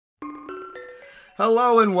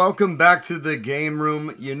Hello and welcome back to the game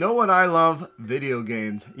room. You know what I love? Video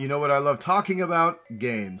games. You know what I love talking about?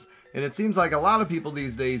 Games. And it seems like a lot of people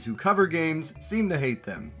these days who cover games seem to hate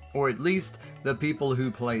them. Or at least the people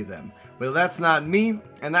who play them. Well, that's not me,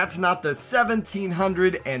 and that's not the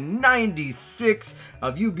 1,796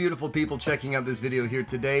 of you beautiful people checking out this video here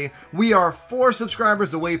today. We are 4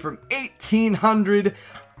 subscribers away from 1,800.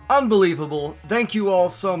 Unbelievable. Thank you all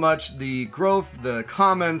so much. The growth, the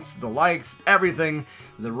comments, the likes, everything,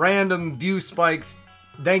 the random view spikes.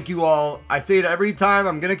 Thank you all. I say it every time.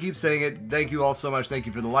 I'm going to keep saying it. Thank you all so much. Thank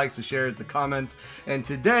you for the likes, the shares, the comments. And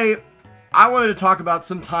today, I wanted to talk about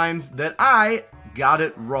some times that I got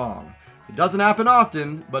it wrong. It doesn't happen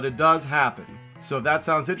often, but it does happen. So if that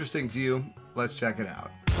sounds interesting to you, let's check it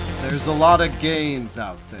out. There's a lot of games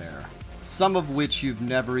out there, some of which you've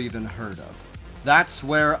never even heard of. That's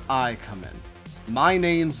where I come in. My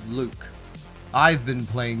name's Luke. I've been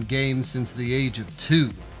playing games since the age of 2,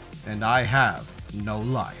 and I have no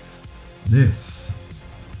life. This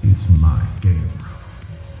is my game room.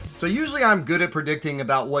 So usually I'm good at predicting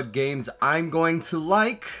about what games I'm going to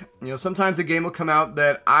like. You know, sometimes a game will come out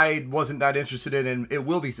that I wasn't that interested in and it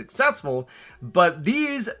will be successful, but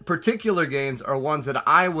these particular games are ones that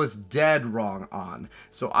I was dead wrong on.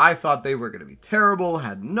 So I thought they were going to be terrible,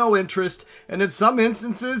 had no interest, and in some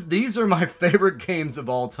instances, these are my favorite games of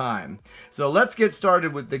all time. So let's get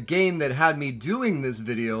started with the game that had me doing this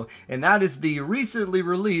video, and that is the recently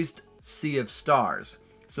released Sea of Stars.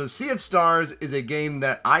 So Sea of Stars is a game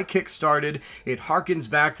that I kickstarted. It harkens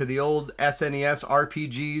back to the old SNES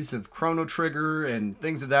RPGs of Chrono Trigger and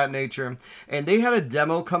things of that nature. And they had a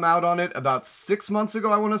demo come out on it about 6 months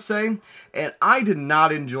ago, I want to say. And I did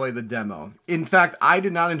not enjoy the demo. In fact, I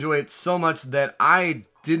did not enjoy it so much that I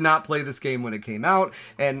did not play this game when it came out,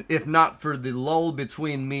 and if not for the lull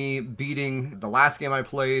between me beating the last game I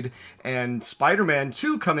played and Spider-Man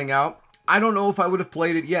 2 coming out, I don't know if I would have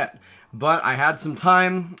played it yet. But I had some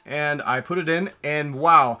time, and I put it in, and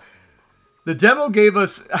wow. The demo gave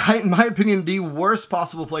us, in my opinion, the worst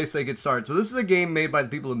possible place they could start. So this is a game made by the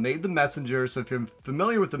people who made The Messenger, so if you're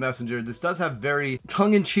familiar with The Messenger, this does have very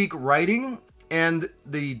tongue-in-cheek writing, and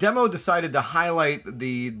the demo decided to highlight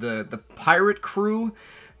the pirate crew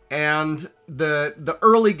and the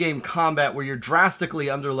early game combat where you're drastically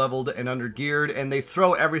underleveled and undergeared, and they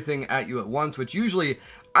throw everything at you at once, which usually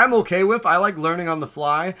I'm okay with. I like learning on the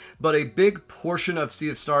fly, but a big portion of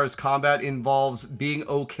Sea of Stars combat involves being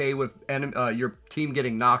okay with your team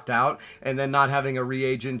getting knocked out and then not having a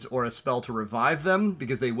reagent or a spell to revive them,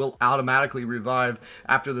 because they will automatically revive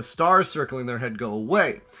after the stars circling their head go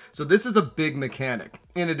away. So this is a big mechanic.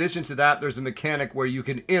 In addition to that, there's a mechanic where you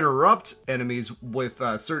can interrupt enemies with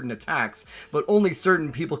certain attacks, but only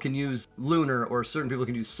certain people can use lunar, or certain people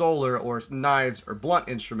can use solar, or knives, or blunt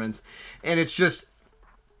instruments, and it's just,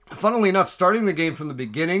 funnily enough, starting the game from the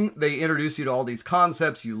beginning, they introduce you to all these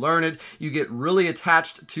concepts, you learn it, you get really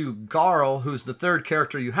attached to Garl, who's the third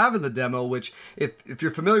character you have in the demo, which, if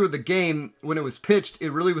you're familiar with the game, when it was pitched,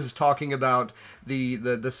 it really was talking about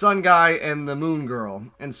the sun guy and the moon girl.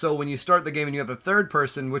 And so when you start the game and you have a third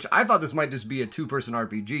person, which I thought this might just be a 2-person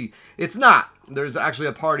RPG, it's not. There's actually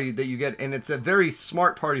a party that you get, and it's a very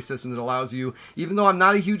smart party system that allows you, even though I'm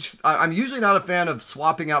usually not a fan of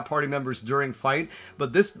swapping out party members during fight,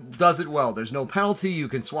 but this does it well. There's no penalty, you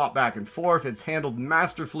can swap back and forth, it's handled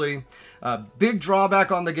masterfully. Big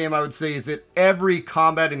drawback on the game, I would say, is that every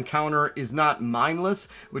combat encounter is not mindless,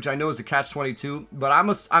 which I know is a catch-22, but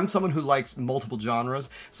I'm someone who likes multiple genres,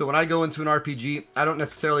 so when I go into an RPG, I don't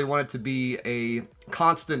necessarily want it to be a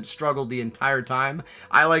constant struggle the entire time.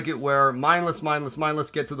 I like it where mindless,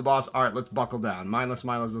 get to the boss, alright, let's buckle down. Mindless,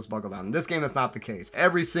 let's buckle down. In this game, that's not the case.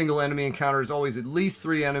 Every single enemy encounter is always at least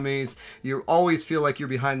 3 enemies. You always feel like you're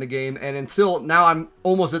behind the game, and until now, I'm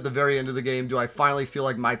almost at the very end of the game, do I finally feel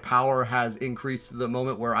like my power has increased to the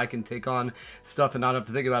moment where I can take on stuff and not have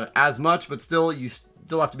to think about it as much, but still, you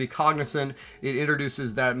still have to be cognizant. It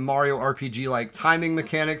introduces that Mario RPG-like timing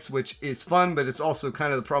mechanics, which is fun, but it's also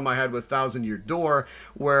kind of the problem I had with Thousand Year Door,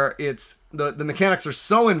 where it's the mechanics are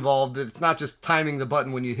so involved that it's not just timing the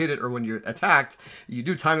button when you hit it or when you're attacked. You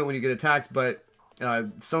do time it when you get attacked, but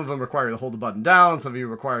some of them require you to hold the button down, some of you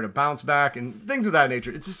require to bounce back, and things of that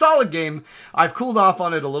nature. It's a solid game. I've cooled off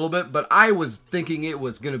on it a little bit, but I was thinking it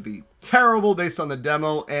was going to be terrible based on the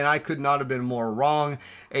demo, and I could not have been more wrong.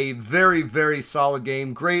 A very, very solid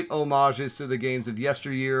game. Great homages to the games of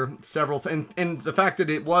yesteryear. Several, and the fact that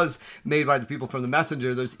it was made by the people from The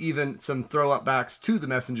Messenger, there's even some throw-up backs to The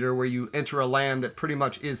Messenger where you enter a land that pretty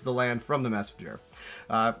much is the land from The Messenger.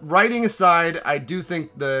 Writing aside, I do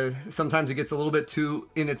think sometimes it gets a little bit too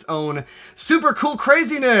in its own super cool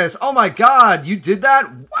craziness. Oh my god, you did that?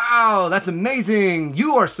 Wow, that's amazing.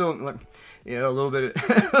 You are so... You know, a little bit,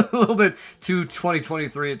 a little bit too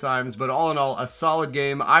 2023 at times, but all in all, a solid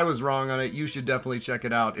game. I was wrong on it. You should definitely check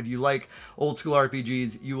it out. If you like old school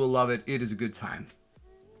RPGs, you will love it. It is a good time.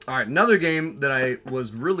 All right, another game that I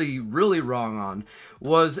was really, really wrong on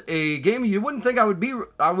was a game you wouldn't think I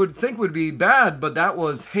would think would be bad, but that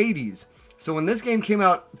was Hades. So when this game came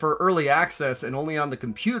out for early access and only on the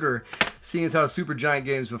computer, seeing as how Supergiant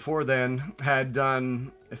Games before then had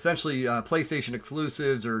done essentially PlayStation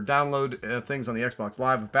exclusives or download things on the Xbox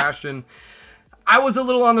Live with Bastion, I was a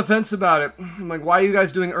little on the fence about it. I'm like, why are you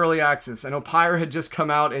guys doing early access? I know Pyre had just come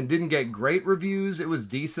out and didn't get great reviews. It was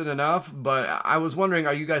decent enough, but I was wondering,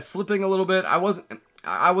 are you guys slipping a little bit? I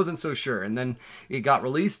wasn't so sure. And then it got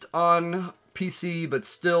released on PC, but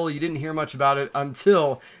still you didn't hear much about it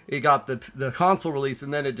until it got the console release,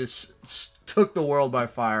 and then it just took the world by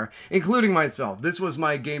fire, including myself. This was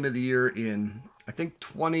my game of the year in, I think,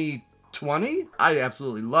 2020. I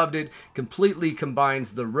absolutely loved it. Completely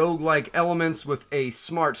combines the roguelike elements with a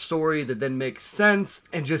smart story that then makes sense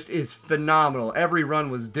and just is phenomenal. Every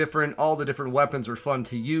run was different. All the different weapons were fun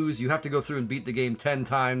to use. You have to go through and beat the game 10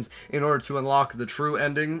 times in order to unlock the true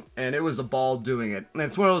ending, and it was a ball doing it. And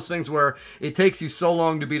it's one of those things where it takes you so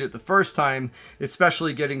long to beat it the first time,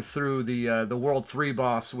 especially getting through the World 3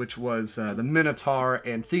 boss, which was the Minotaur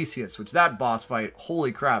and Theseus, which that boss fight,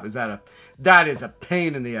 holy crap, that is a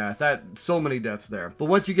pain in the ass. So many deaths there. But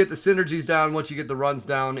once you get the synergies down, once you get the runs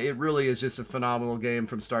down, it really is just a phenomenal game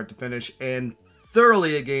from start to finish, and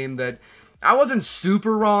thoroughly a game that I wasn't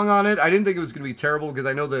super wrong on it. I didn't think it was going to be terrible because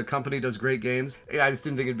I know the company does great games. I just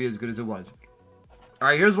didn't think it'd be as good as it was.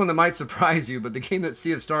 Alright, here's one that might surprise you, but the game that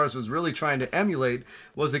Sea of Stars was really trying to emulate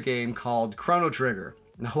was a game called Chrono Trigger.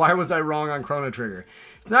 Now, why was I wrong on Chrono Trigger?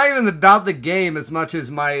 It's not even about the game as much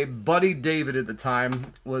as my buddy David at the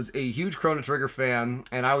time was a huge Chrono Trigger fan,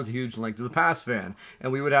 and I was a huge Link to the Past fan.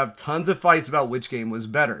 And we would have tons of fights about which game was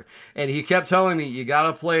better. And he kept telling me, you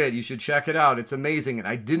gotta play it, you should check it out, it's amazing. And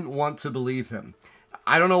I didn't want to believe him.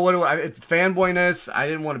 I don't know what it's fanboyness, I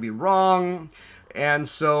didn't want to be wrong. And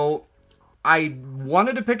so I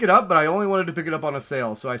wanted to pick it up, but I only wanted to pick it up on a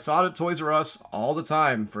sale. So I saw it at Toys R Us all the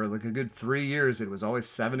time for like a good 3 years. It was always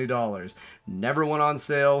 $70. Never went on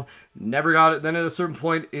sale. Never got it. Then at a certain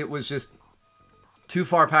point, it was just too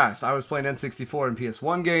far past. I was playing N64 and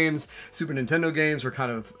PS1 games. Super Nintendo games were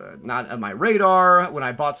kind of not on my radar. When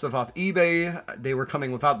I bought stuff off eBay, they were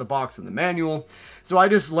coming without the box and the manual. So I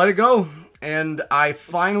just let it go. And I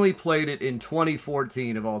finally played it in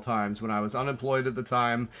 2014 of all times when I was unemployed at the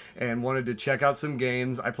time and wanted to check out some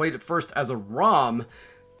games. I played it first as a ROM,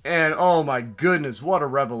 and oh my goodness, what a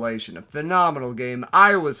revelation. A phenomenal game.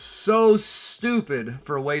 I was so stupid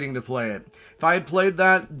for waiting to play it. If I had played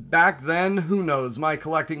that back then, who knows? My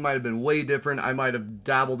collecting might have been way different. I might have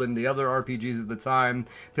dabbled in the other RPGs at the time,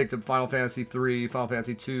 picked up Final Fantasy 3, Final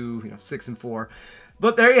Fantasy 2, 6 and 4.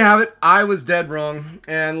 But there you have it. I was dead wrong.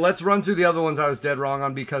 And let's run through the other ones I was dead wrong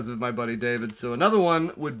on because of my buddy David. So another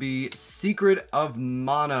one would be Secret of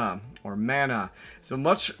Mana, or Mana. So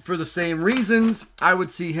much for the same reasons, I would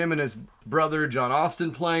see him and his brother John Austin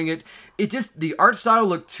playing it. The art style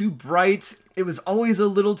looked too bright. It was always a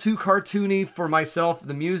little too cartoony for myself.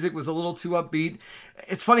 The music was a little too upbeat.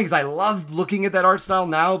 It's funny because I love looking at that art style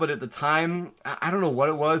now, but at the time, I don't know what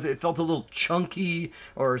it was. It felt a little chunky,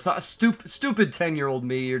 or stupid 10-year-old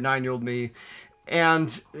me or 9-year-old me.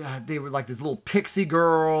 And they were like this little pixie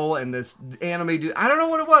girl and this anime dude. I don't know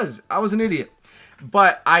what it was. I was an idiot.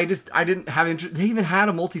 But I didn't have interest. They even had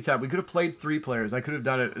a multi-tab. We could have played 3 players. I could have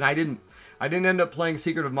done it, and I didn't. I didn't end up playing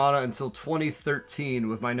Secret of Mana until 2013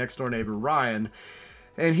 with my next door neighbor, Ryan.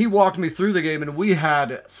 And he walked me through the game, and we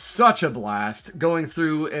had such a blast going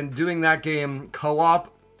through and doing that game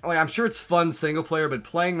co-op. Like, I'm sure it's fun single player, but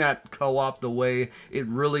playing that co-op the way it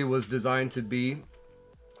really was designed to be,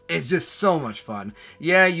 it's just so much fun.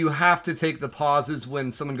 Yeah, you have to take the pauses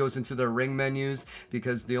when someone goes into their ring menus,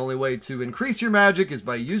 because the only way to increase your magic is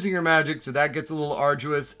by using your magic, so that gets a little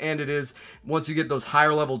arduous, and it is, once you get those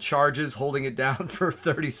higher level charges, holding it down for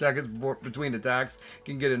 30 seconds between attacks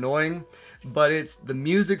can get annoying. But the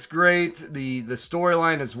music's great, the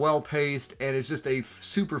storyline is well paced, and it's just a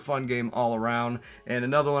super fun game all around. And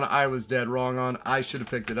another one I was dead wrong on. I should have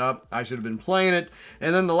picked it up. I should have been playing it.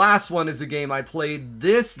 And then the last one is a game I played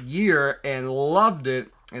this year and loved it,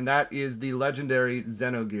 and that is the legendary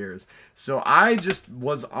Xenogears. So I just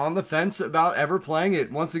was on the fence about ever playing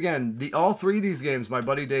it. Once again, all 3 of these games, my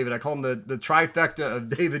buddy David, I call them the trifecta of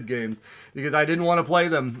David games, because I didn't want to play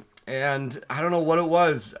them. And I don't know what it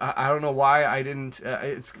was. I don't know why I didn't.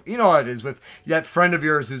 It's, you know how it is with that friend of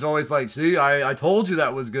yours who's always like, see, I told you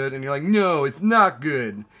that was good. And you're like, no, it's not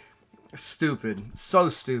good. Stupid. So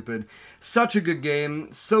stupid. Such a good game.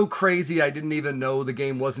 So crazy I didn't even know the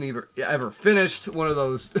game wasn't ever finished. One of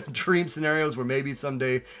those dream scenarios where maybe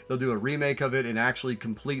someday they'll do a remake of it and actually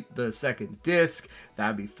complete the second disc.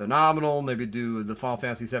 That'd be phenomenal. Maybe do the Final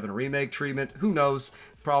Fantasy VII remake treatment. Who knows?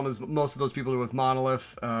 The problem is most of those people are with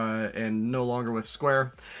Monolith and no longer with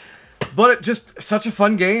Square. But just such a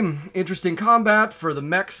fun game. Interesting combat for the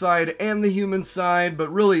mech side and the human side.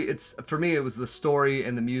 But really, for me, it was the story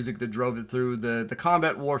and the music that drove it through. The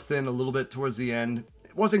combat wore thin a little bit towards the end.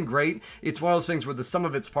 It wasn't great. It's one of those things where the sum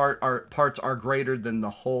of its parts are greater than the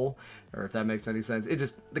whole. Or if that makes any sense.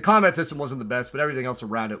 The combat system wasn't the best, but everything else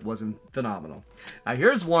around it wasn't phenomenal. Now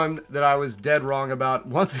here's one that I was dead wrong about.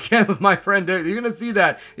 Once again with my friend Dave. You're going to see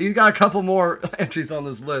that. He's got a couple more entries on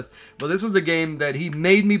this list. But this was a game that he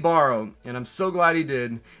made me borrow, and I'm so glad he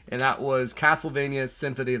did. And that was Castlevania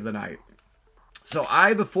Symphony of the Night. So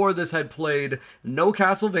I, before this, had played no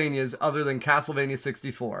Castlevanias other than Castlevania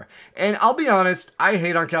 64. And I'll be honest, I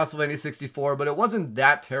hate on Castlevania 64, but it wasn't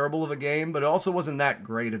that terrible of a game, but it also wasn't that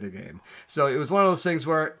great of a game. So it was one of those things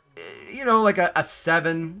where, you know, like a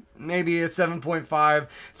 7, maybe a 7.5,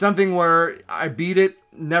 something where I beat it,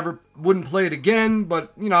 wouldn't play it again,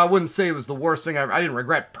 but, you know, I wouldn't say it was the worst thing ever. I didn't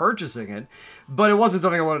regret purchasing it, but it wasn't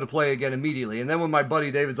something I wanted to play again immediately. And then when my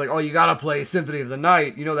buddy David's like, oh, you gotta play Symphony of the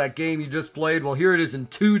Night, you know that game you just played? Well, here it is in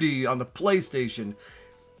 2D on the PlayStation.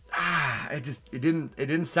 It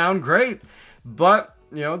didn't sound great, but,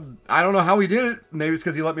 you know, I don't know how he did it. Maybe it's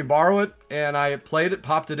because he let me borrow it, and I played it,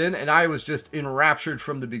 popped it in, and I was just enraptured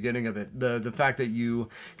from the beginning of it. The fact that you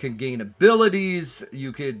can gain abilities,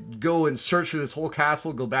 you could go and search for this whole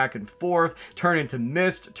castle, go back and forth, turn into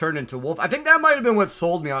mist, turn into wolf. I think that might have been what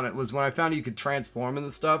sold me on it, was when I found you could transform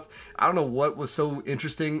into stuff. I don't know what was so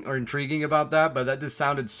interesting or intriguing about that, but that just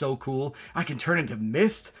sounded so cool. I can turn into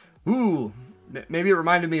mist? Ooh. Maybe it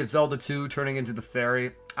reminded me of Zelda 2 turning into the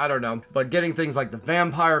fairy. I don't know. But getting things like the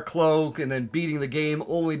vampire cloak and then beating the game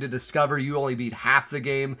only to discover you only beat half the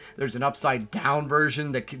game. There's an upside down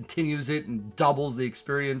version that continues it and doubles the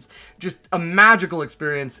experience. Just a magical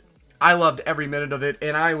experience. I loved every minute of it,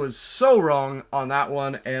 and I was so wrong on that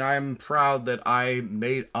one, and I'm proud that I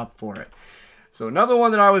made up for it. So another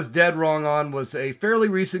one that I was dead wrong on was a fairly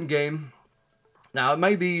recent game. Now, it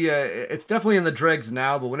might be, it's definitely in the dregs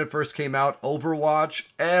now, but when it first came out, Overwatch,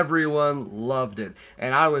 everyone loved it.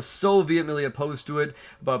 And I was so vehemently opposed to it,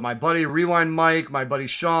 but my buddy Rewind Mike, my buddy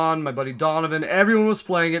Sean, my buddy Donovan, everyone was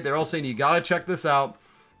playing it. They're all saying, you gotta check this out.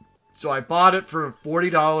 So I bought it for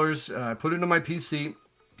 $40, I put it into my PC,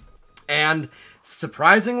 and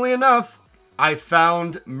surprisingly enough, I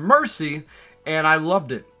found Mercy, and I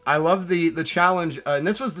loved it. I love the challenge, and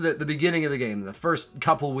this was the beginning of the game, the first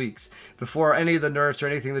couple weeks, before any of the nerfs or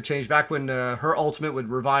anything that changed, back when her ultimate would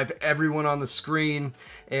revive everyone on the screen,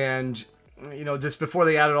 and, you know, just before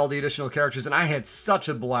they added all the additional characters, and I had such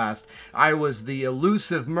a blast. I was the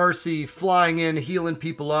elusive Mercy, flying in, healing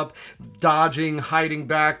people up, dodging, hiding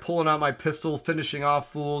back, pulling out my pistol, finishing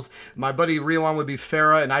off fools. My buddy Rewan would be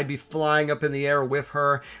Farah, and I'd be flying up in the air with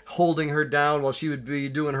her, holding her down while she would be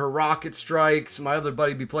doing her rocket strikes. My other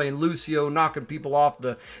buddy would be playing Lucio, knocking people off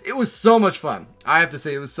the... It was so much fun. I have to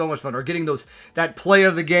say, it was so much fun. Or getting that play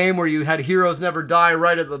of the game where you had heroes never die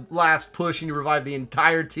right at the last push, and you revive the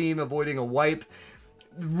entire team, avoiding a wipe.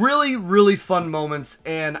 Really, really fun moments,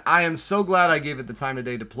 and I am so glad I gave it the time of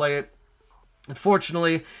day to play it.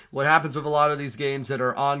 Unfortunately, what happens with a lot of these games that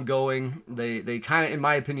are ongoing, they kind of, in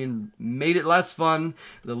my opinion, made it less fun.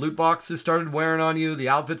 The loot boxes started wearing on you, the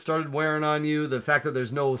outfits started wearing on you, the fact that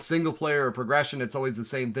there's no single player or progression, it's always the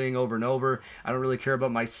same thing over and over. I don't really care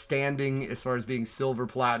about my standing as far as being silver,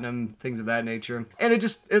 platinum, things of that nature. And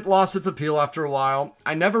it lost its appeal after a while.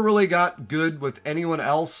 I never really got good with anyone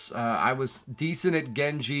else. I was decent at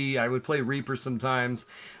Genji, I would play Reaper sometimes.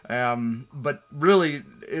 But really,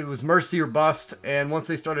 it was Mercy or bust, and once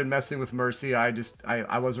they started messing with Mercy, I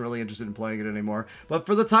wasn't really interested in playing it anymore. But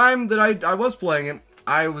for the time that I was playing it,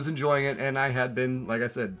 I was enjoying it, and I had been, like I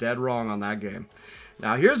said, dead wrong on that game.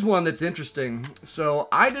 Now, here's one that's interesting. So,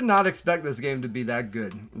 I did not expect this game to be that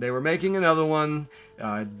good. They were making another one.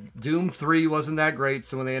 Doom 3 wasn't that great,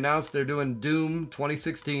 so when they announced they're doing Doom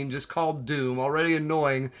 2016, just called Doom, already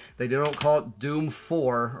annoying, they don't call it Doom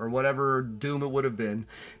 4, or whatever Doom it would have been.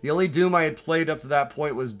 The only Doom I had played up to that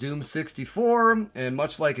point was Doom 64, and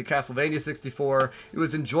much like a Castlevania 64, it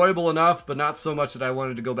was enjoyable enough, but not so much that I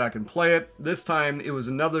wanted to go back and play it. This time, it was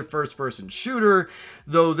another first-person shooter,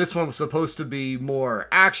 though this one was supposed to be more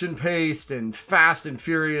action-paced and fast and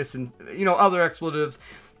furious and, you know, other expletives.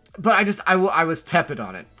 But I was tepid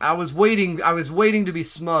on it. I was waiting to be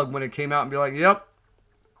smug when it came out and be like, yep,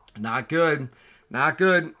 not good, not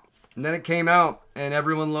good. And then it came out and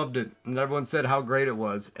everyone loved it and everyone said how great it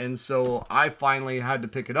was. And so I finally had to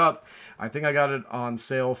pick it up. I think I got it on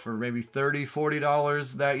sale for maybe $30,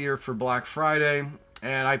 $40 that year for Black Friday.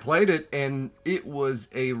 And I played it and it was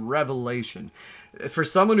a revelation. For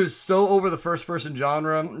someone who's so over the first-person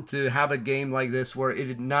genre, to have a game like this where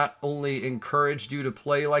it not only encouraged you to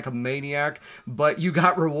play like a maniac, but you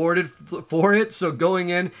got rewarded for it. So going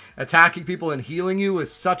in, attacking people and healing you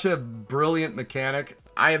is such a brilliant mechanic.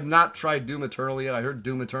 I have not tried Doom Eternal yet. I heard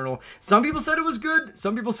Doom Eternal. Some people said it was good.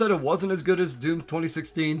 Some people said it wasn't as good as Doom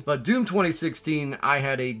 2016. But Doom 2016, I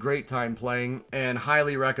had a great time playing and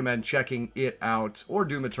highly recommend checking it out. Or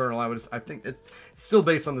Doom Eternal, I think it's still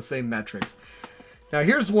based on the same metrics. Now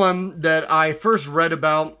here's one that I first read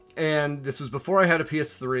about, and this was before I had a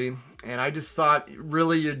PS3, and I just thought,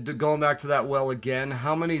 really, going back to that well again,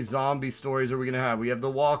 how many zombie stories are we going to have? We have The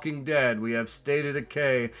Walking Dead, we have State of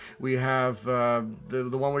Decay, we have the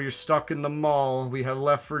one where you're stuck in the mall, we have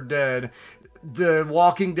Left 4 Dead, the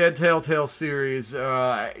Walking Dead Telltale series,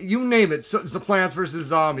 you name it. So it's the Plants vs.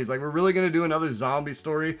 Zombies. Like, we're really going to do another zombie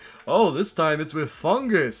story? Oh, this time it's with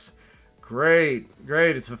fungus. Great,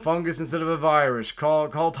 great. It's a fungus instead of a virus.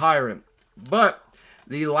 Call Tyrant. But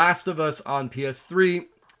The Last of Us on PS3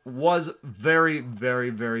 was very, very,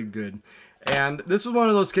 very good. And this was one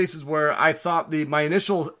of those cases where I thought my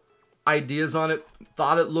initial ideas on it,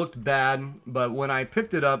 thought it looked bad, but when I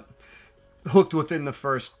picked it up, hooked within the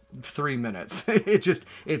first 3 minutes.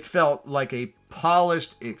 It felt like a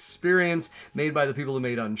polished experience made by the people who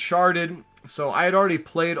made Uncharted. So I had already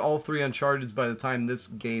played all 3 Uncharteds by the time this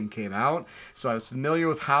game came out, so I was familiar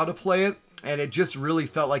with how to play it, and it just really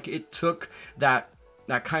felt like it took that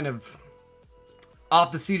kind of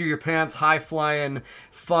off the seat of your pants, high-flying,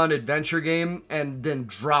 fun adventure game, and then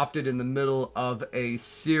dropped it in the middle of a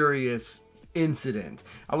serious incident.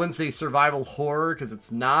 I wouldn't say survival horror, because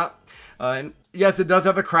it's not. And yes, it does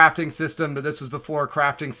have a crafting system, but this was before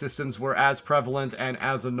crafting systems were as prevalent and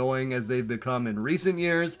as annoying as they've become in recent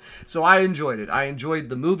years. So I enjoyed it. I enjoyed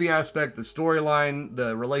the movie aspect, the storyline,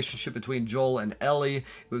 the relationship between Joel and Ellie. It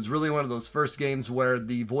was really one of those first games where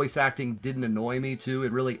the voice acting didn't annoy me too.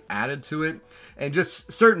 It really added to it. And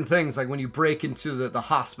just certain things, like when you break into the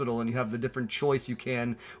hospital and you have the different choice you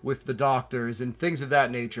can with the doctors and things of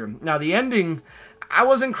that nature. Now, the ending, I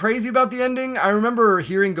wasn't crazy about the ending. I remember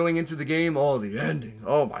hearing going into the game, oh, the ending,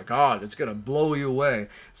 oh my god, it's gonna blow you away.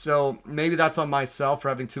 So maybe that's on myself for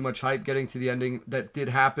having too much hype getting to the ending that did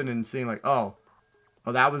happen and seeing like, oh,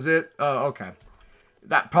 that was it? Oh, okay.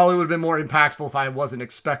 That probably would have been more impactful if I wasn't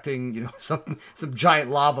expecting, you know, some giant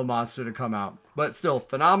lava monster to come out. But still,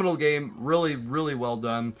 phenomenal game, really, really well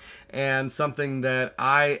done, and something that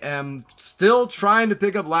I am still trying to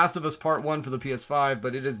pick up. Last of Us Part 1 for the PS5,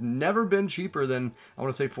 but it has never been cheaper than, I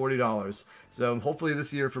want to say, $40. So hopefully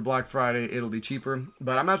this year for Black Friday, it'll be cheaper,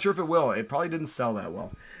 but I'm not sure if it will. It probably didn't sell that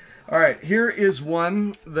well. All right, here is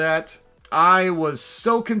one that I was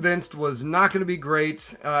so convinced was not going to be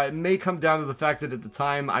great. It may come down to the fact that at the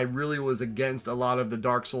time I really was against a lot of the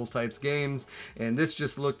Dark Souls types games, and this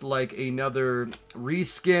just looked like another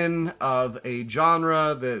reskin of a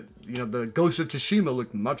genre that, you know, the Ghost of Tsushima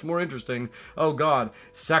looked much more interesting. Oh god,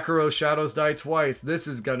 Sekiro Shadows Die Twice. This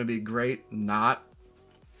is going to be great. Not.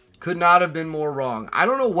 Could not have been more wrong. I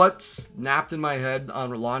don't know what snapped in my head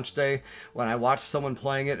on launch day when I watched someone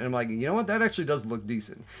playing it, and I'm like, you know what, that actually does look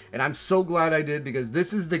decent. And I'm so glad I did, because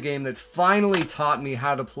this is the game that finally taught me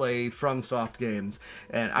how to play FromSoft games.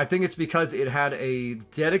 And I think it's because it had a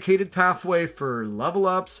dedicated pathway for level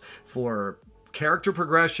ups, for character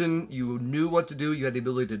progression. You knew what to do, you had the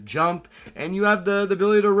ability to jump, and you have the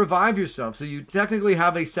ability to revive yourself. So you technically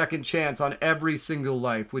have a second chance on every single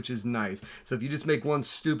life, which is nice. So if you just make one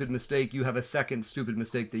stupid mistake, you have a second stupid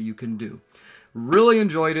mistake that you can do. Really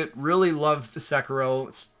enjoyed it, really loved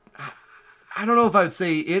Sekiro. I don't know if I would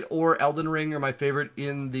say it or Elden Ring are my favorite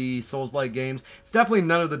in the Souls-like games. It's definitely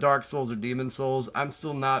none of the Dark Souls or Demon Souls. I'm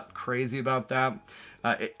still not crazy about that.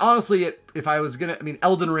 Honestly, if I was gonna, I mean,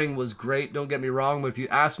 Elden Ring was great, don't get me wrong, but if you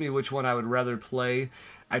ask me which one I would rather play,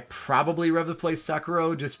 I'd probably rather play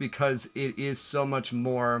Sekiro just because it is so much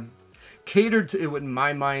more catered to what in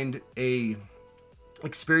my mind a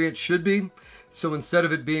experience should be. So instead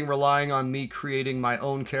of it being relying on me creating my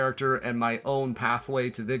own character and my own pathway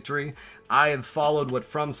to victory, I have followed what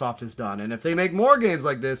FromSoft has done. And if they make more games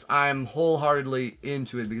like this, I'm wholeheartedly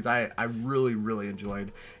into it because I really, really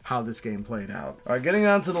enjoyed how this game played out. All right, getting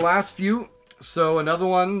on to the last few. So another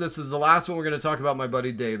one, this is the last one we're going to talk about, my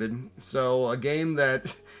buddy David. So a game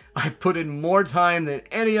that I put in more time than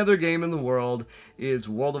any other game in the world is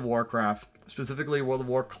World of Warcraft. Specifically World of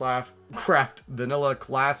Warcraft Vanilla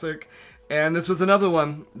Classic. And this was another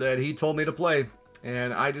one that he told me to play.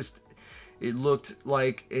 And it looked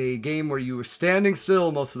like a game where you were standing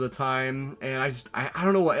still most of the time. And I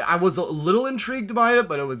don't know what, I was a little intrigued by it,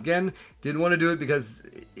 but it was, again, didn't want to do it because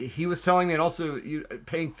he was telling me, and also you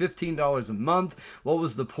paying $15 a month. What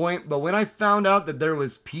was the point? But when I found out that there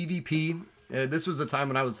was PvP, this was the time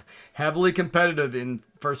when I was heavily competitive in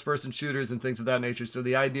first-person shooters and things of that nature. So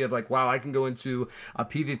the idea of like, wow, I can go into a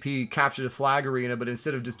PvP capture the flag arena, but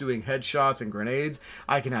instead of just doing headshots and grenades,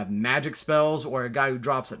 I can have magic spells, or a guy who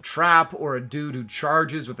drops a trap, or a dude who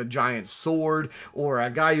charges with a giant sword, or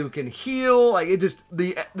a guy who can heal. Like, it just,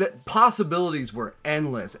 the possibilities were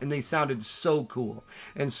endless, and they sounded so cool.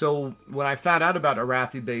 And so when I found out about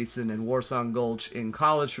Arathi Basin and Warsong Gulch in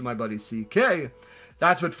college from my buddy CK,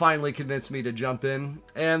 that's what finally convinced me to jump in,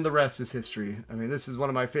 and the rest is history. I mean, this is one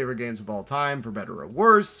of my favorite games of all time, for better or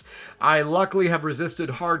worse. I luckily have resisted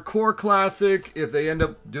Hardcore Classic. If they end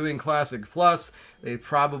up doing Classic Plus, they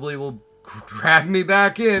probably will drag me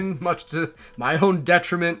back in, much to my own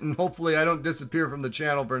detriment, and hopefully I don't disappear from the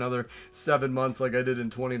channel for another 7 months like I did in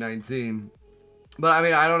 2019. But I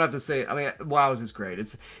mean, I don't have to say, I mean, WoW is great.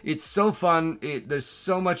 It's so fun. There's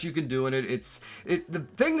so much you can do in it. The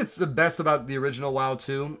thing that's the best about the original WoW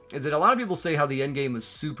 2 is that a lot of people say how the end game is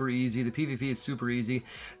super easy, the PvP is super easy.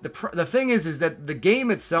 The thing is that the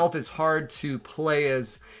game itself is hard to play,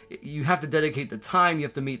 as you have to dedicate the time, you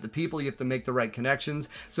have to meet the people, you have to make the right connections.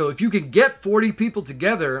 So if you can get 40 people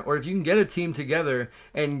together, or if you can get a team together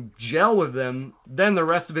and gel with them, then the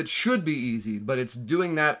rest of it should be easy. But it's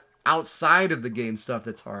doing that outside of the game stuff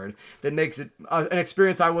that's hard, that makes it an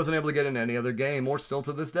experience I wasn't able to get in any other game, or still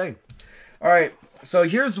to this day. Alright, so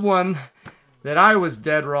here's one that I was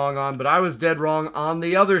dead wrong on, but I was dead wrong on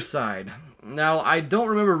the other side. Now, I don't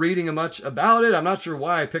remember reading much about it. I'm not sure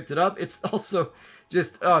why I picked it up. It's also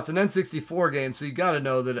just, it's an N64 game, so you gotta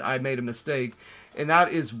know that I made a mistake, and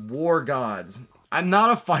that is War Gods. I'm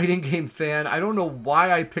not a fighting game fan. I don't know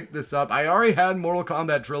why I picked this up. I already had Mortal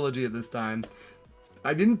Kombat Trilogy at this time.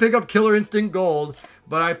 I didn't pick up Killer Instinct Gold,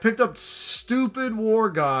 but I picked up stupid War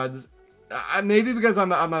Gods. Maybe because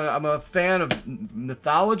I'm a fan of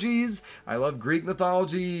mythologies. I love Greek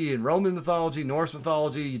mythology and Roman mythology, Norse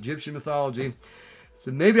mythology, Egyptian mythology. So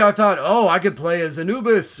maybe I thought, oh, I could play as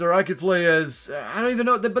Anubis, or I could play as, I don't even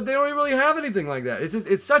know, but they don't really have anything like that.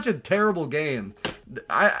 It's such a terrible game.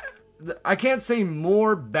 I can't say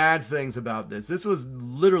more bad things about this. This was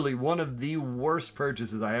literally one of the worst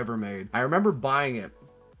purchases I ever made. I remember buying it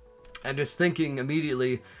and just thinking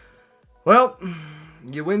immediately, well,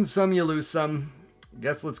 you win some, you lose some.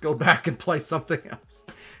 Guess let's go back and play something else.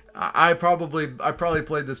 I probably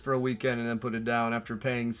played this for a weekend and then put it down after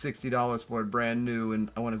paying $60 for it brand new, and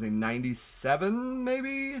I want to say 97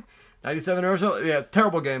 maybe? 97 or so? Yeah,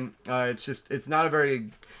 terrible game. It's not a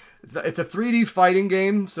very... It's a 3D fighting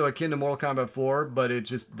game, so akin to Mortal Kombat 4, but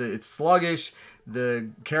it's sluggish.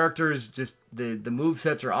 The characters the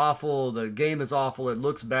movesets are awful. The game is awful. It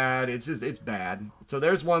looks bad. It's bad. So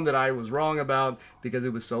there's one that I was wrong about because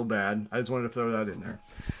it was so bad. I just wanted to throw that in there.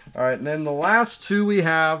 All right, and then the last two we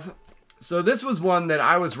have. So this was one that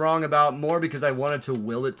I was wrong about more because I wanted to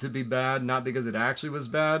will it to be bad, not because it actually was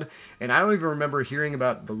bad. And I don't even remember hearing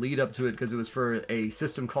about the lead up to it because it was for a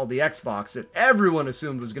system called the Xbox that everyone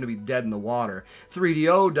assumed was going to be dead in the water.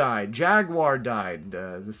 3DO died, Jaguar died,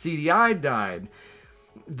 the CDI died.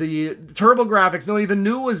 The TurboGrafx, no one even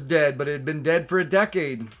knew was dead, but it had been dead for a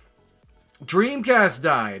decade. Dreamcast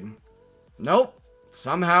died. Nope.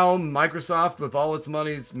 Somehow Microsoft, with all its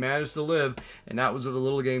monies, managed to live, and that was with a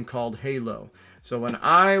little game called Halo. So when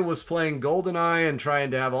I was playing GoldenEye and trying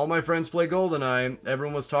to have all my friends play GoldenEye,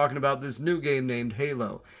 everyone was talking about this new game named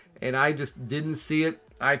Halo, and I just didn't see it.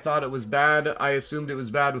 I thought it was bad. I assumed it was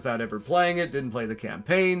bad without ever playing it. Didn't play the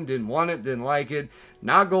campaign, didn't want it, didn't like it.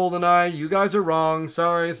 Not GoldenEye. You guys are wrong.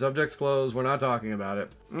 Sorry, subject's closed. We're not talking about it.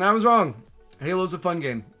 And I was wrong. Halo's a fun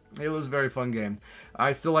game. Halo's a very fun game.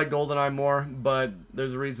 I still like GoldenEye more, but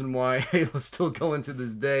there's a reason why Halo's still going to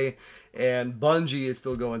this day, and Bungie is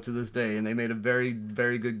still going to this day, and they made a very,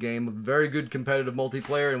 very good game with very good competitive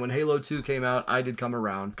multiplayer, and when Halo 2 came out, I did come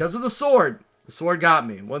around. Because of the sword! The sword got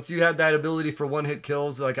me. Once you had that ability for one-hit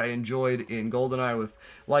kills like I enjoyed in GoldenEye with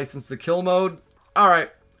License to Kill mode, alright.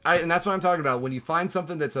 And that's what I'm talking about. When you find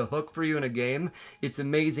something that's a hook for you in a game, it's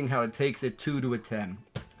amazing how it takes a 2 to a 10.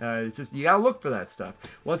 It's just, you gotta look for that stuff.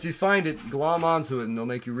 Once you find it, glom onto it, and they'll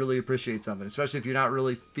make you really appreciate something, especially if you're not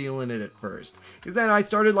really feeling it at first. Because then I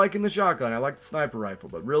started liking the shotgun, I liked the sniper rifle,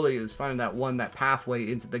 but really it was finding that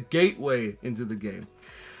pathway into the gateway into the game.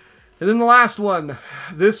 And then the last one.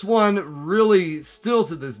 This one really, still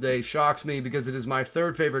to this day, shocks me because it is my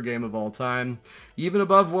third favorite game of all time, even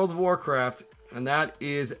above World of Warcraft, and that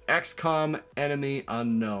is XCOM Enemy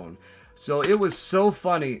Unknown. So it was so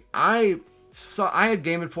funny. I had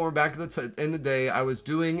Game Informer back in the day. I was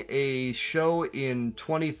doing a show in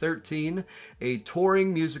 2013, a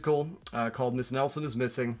touring musical called Miss Nelson is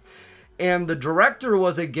Missing. And the director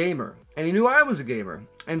was a gamer, and he knew I was a gamer.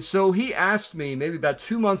 And so he asked me, maybe about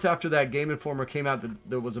 2 months after that Game Informer came out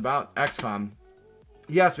that was about XCOM,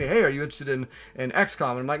 he asked me, hey, are you interested in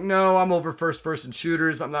XCOM? And I'm like, no, I'm over first-person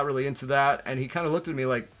shooters. I'm not really into that. And he kind of looked at me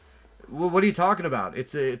like, what are you talking about?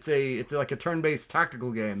 It's like a turn-based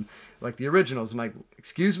tactical game, like the originals. I'm like,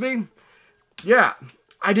 excuse me? Yeah.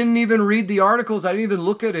 I didn't even read the articles. I didn't even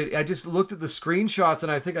look at it. I just looked at the screenshots,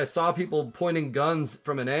 and I think I saw people pointing guns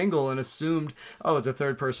from an angle and assumed, oh, it's a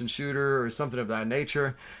third-person shooter or something of that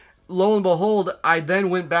nature. Lo and behold, I then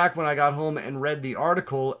went back when I got home and read the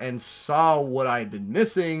article and saw what I had been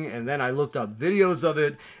missing, and then I looked up videos of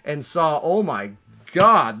it and saw, oh my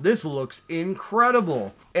God, this looks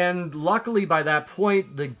incredible. And luckily by that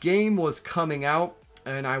point, the game was coming out,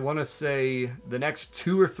 and I want to say the next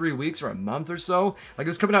 2 or 3 weeks or a month or so. Like, it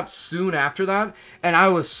was coming out soon after that, and I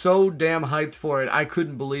was so damn hyped for it, I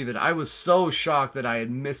couldn't believe it. I was so shocked that I had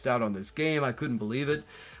missed out on this game. I couldn't believe it.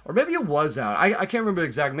 Or maybe it was out. I can't remember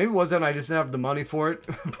exactly. Maybe it was out and I just didn't have the money for it.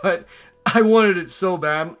 But I wanted it so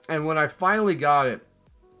bad. And when I finally got it,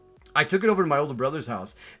 I took it over to my older brother's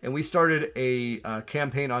house, and we started a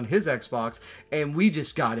campaign on his Xbox, and we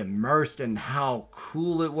just got immersed in how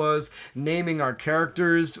cool it was. Naming our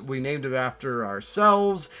characters, we named them after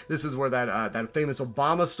ourselves. This is where that famous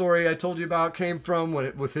Obama story I told you about came from,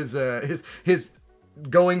 with his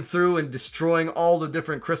going through and destroying all the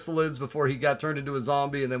different chrysalids before he got turned into a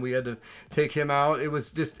zombie, and then we had to take him out. It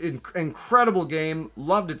was just an incredible game.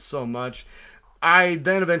 Loved it so much. I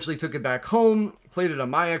then eventually took it back home, played it on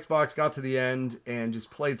my Xbox, got to the end, and just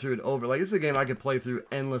played through it over. Like, this is a game I could play through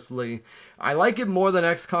endlessly. I like it more than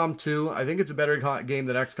XCOM 2. I think it's a better game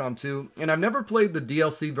than XCOM 2. And I've never played the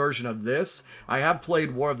DLC version of this. I have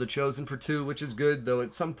played War of the Chosen for 2, which is good, though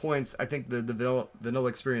at some points I think the vanilla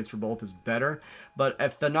experience for both is better. But a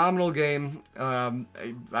phenomenal game.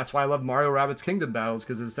 That's why I love Mario Rabbids Kingdom Battles,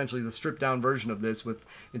 because it essentially is a stripped-down version of this with,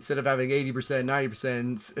 instead of having 80%,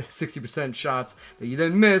 90%, 60% shots that you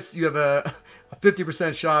then miss, you have a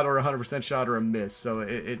 50% shot or 100% shot or a miss. So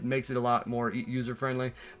it makes it a lot more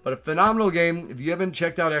user-friendly. But a phenomenal game. If you haven't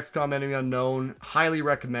checked out XCOM Enemy Unknown, highly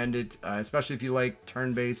recommend it, especially if you like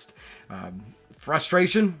turn-based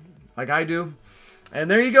frustration like I do.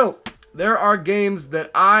 And there you go. There are games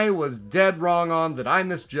that I was dead wrong on, that I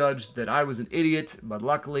misjudged, that I was an idiot, but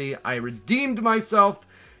luckily I redeemed myself,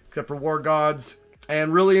 except for War Gods,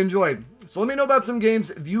 and really enjoyed. So let me know about some games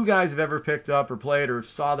if you guys have ever picked up or played or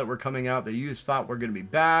saw that were coming out that you just thought were going to be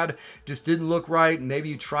bad, just didn't look right. Maybe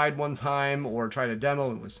you tried one time or tried a demo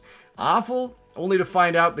and it was awful, only to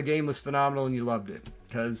find out the game was phenomenal and you loved it.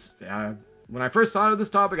 Because when I first thought of this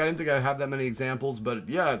topic, I didn't think I'd have that many examples, but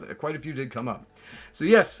yeah, quite a few did come up. So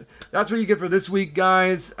yes, that's what you get for this week,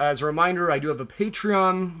 guys. As a reminder, I do have a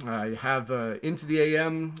Patreon. I have a Into the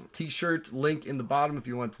AM t-shirt link in the bottom if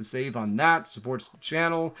you want to save on that. Supports the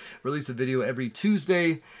channel. Release a video every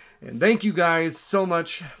Tuesday. And thank you guys so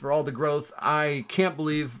much for all the growth. I can't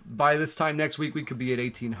believe by this time next week we could be at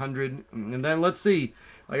 1,800. And then let's see.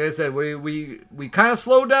 Like I said, we kind of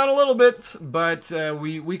slowed down a little bit, but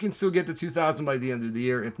we can still get to 2,000 by the end of the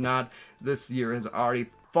year. If not, this year has already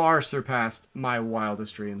far surpassed my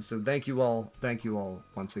wildest dreams. So thank you all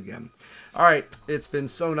once again. All right, it's been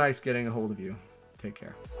so nice getting a hold of you. Take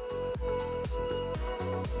care.